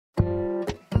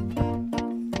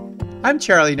I'm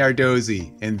Charlie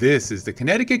Nardozzi, and this is the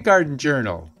Connecticut Garden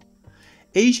Journal.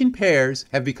 Asian pears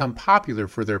have become popular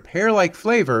for their pear-like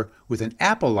flavor with an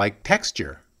apple-like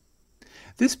texture.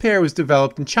 This pear was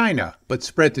developed in China, but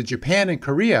spread to Japan and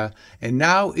Korea, and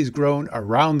now is grown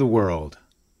around the world.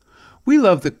 We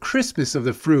love the crispness of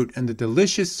the fruit and the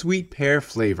delicious sweet pear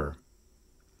flavor.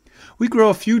 We grow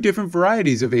a few different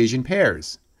varieties of Asian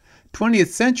pears. 20th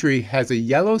Century has a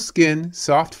yellow skin,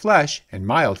 soft flesh, and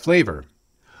mild flavor.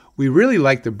 We really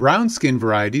like the brown skin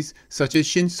varieties such as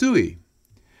Shinsui.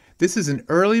 This is an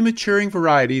early maturing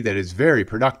variety that is very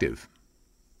productive.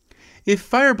 If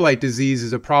fire blight disease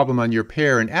is a problem on your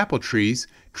pear and apple trees,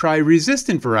 try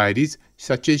resistant varieties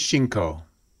such as Shinko.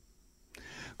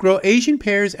 Grow Asian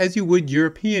pears as you would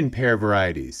European pear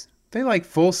varieties. They like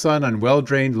full sun on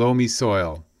well-drained loamy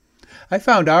soil. I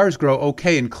found ours grow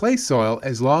okay in clay soil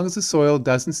as long as the soil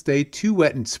doesn't stay too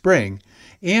wet in spring,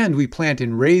 and we plant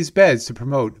in raised beds to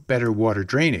promote better water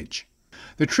drainage.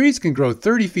 The trees can grow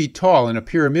 30 feet tall in a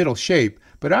pyramidal shape,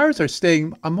 but ours are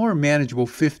staying a more manageable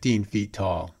 15 feet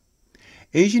tall.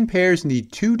 Asian pears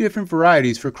need 2 different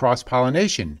varieties for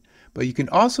cross-pollination, but you can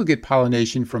also get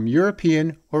pollination from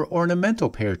European or ornamental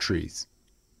pear trees.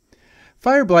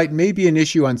 Fire blight may be an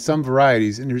issue on some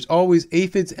varieties, and there's always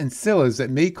aphids and scillas that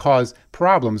may cause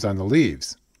problems on the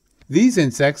leaves. These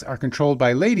insects are controlled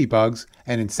by ladybugs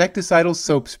and insecticidal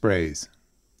soap sprays.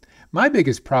 My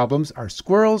biggest problems are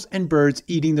squirrels and birds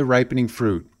eating the ripening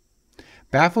fruit.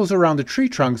 Baffles around the tree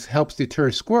trunks helps deter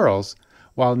squirrels,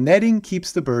 while netting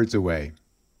keeps the birds away.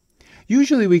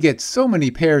 Usually we get so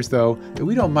many pears, though, that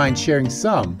we don't mind sharing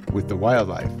some with the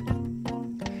wildlife.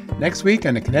 Next week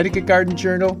on the Connecticut Garden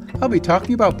Journal, I'll be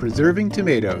talking about preserving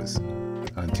tomatoes.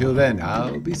 Until then,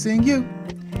 I'll be seeing you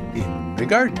in the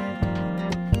garden.